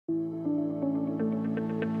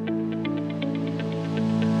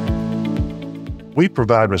We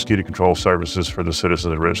provide mosquito control services for the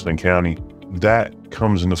citizens of Richland County. That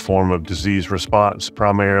comes in the form of disease response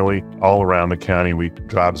primarily all around the county. We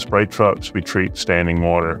drive spray trucks, we treat standing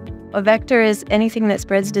water. A vector is anything that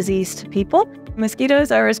spreads disease to people.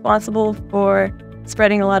 Mosquitoes are responsible for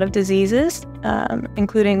spreading a lot of diseases,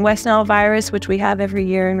 including West Nile virus, which we have every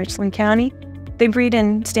year in Richland County. They breed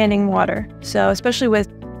in standing water. So especially with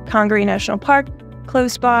Congaree National Park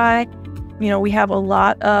close by, we have a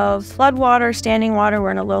lot of floodwater, standing water. We're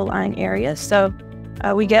in a low-lying area. So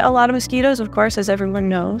we get a lot of mosquitoes, of course, as everyone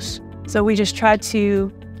knows. So we just try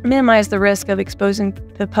to minimize the risk of exposing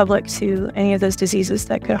the public to any of those diseases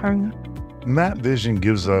that could harm them. Map vision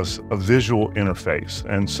gives us a visual interface.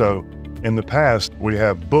 And so in the past, we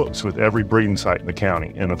have books with every breeding site in the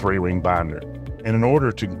county in a 3-ring binder. And in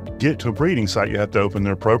order to get to a breeding site, you have to open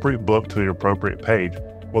the appropriate book to the appropriate page.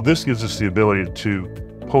 Well, this gives us the ability to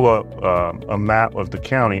pull up a map of the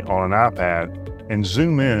county on an iPad and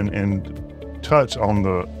zoom in and touch on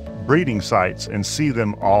the breeding sites and see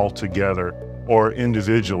them all together or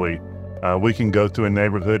individually. We can go through a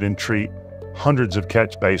neighborhood and treat hundreds of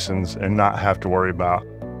catch basins and not have to worry about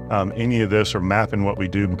any of this or mapping what we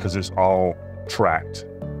do because it's all tracked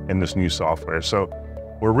in this new software. So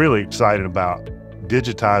we're really excited about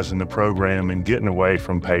digitizing the program and getting away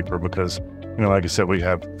from paper because, like I said, we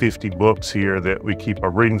have 50 books here that we keep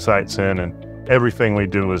our breeding sites in, and everything we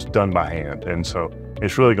do is done by hand. And so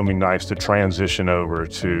it's really going to be nice to transition over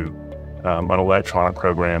to an electronic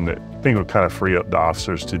program that I think will kind of free up the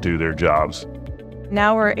officers to do their jobs.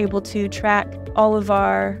 Now we're able to track all of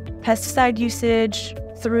our pesticide usage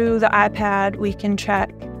through the iPad. We can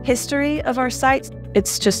track history of our sites.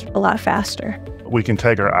 It's just a lot faster. We can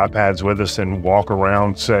take our iPads with us and walk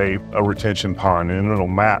around, say, a retention pond, and it'll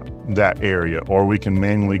map that area. Or we can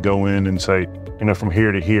manually go in and say, from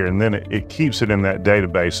here to here, and then it keeps it in that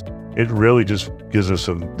database. It really just gives us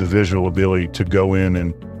the visual ability to go in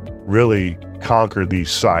and really conquer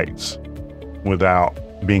these sites without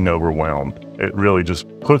being overwhelmed. It really just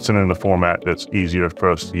puts it in a format that's easier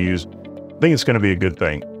for us to use. I think it's going to be a good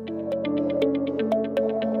thing.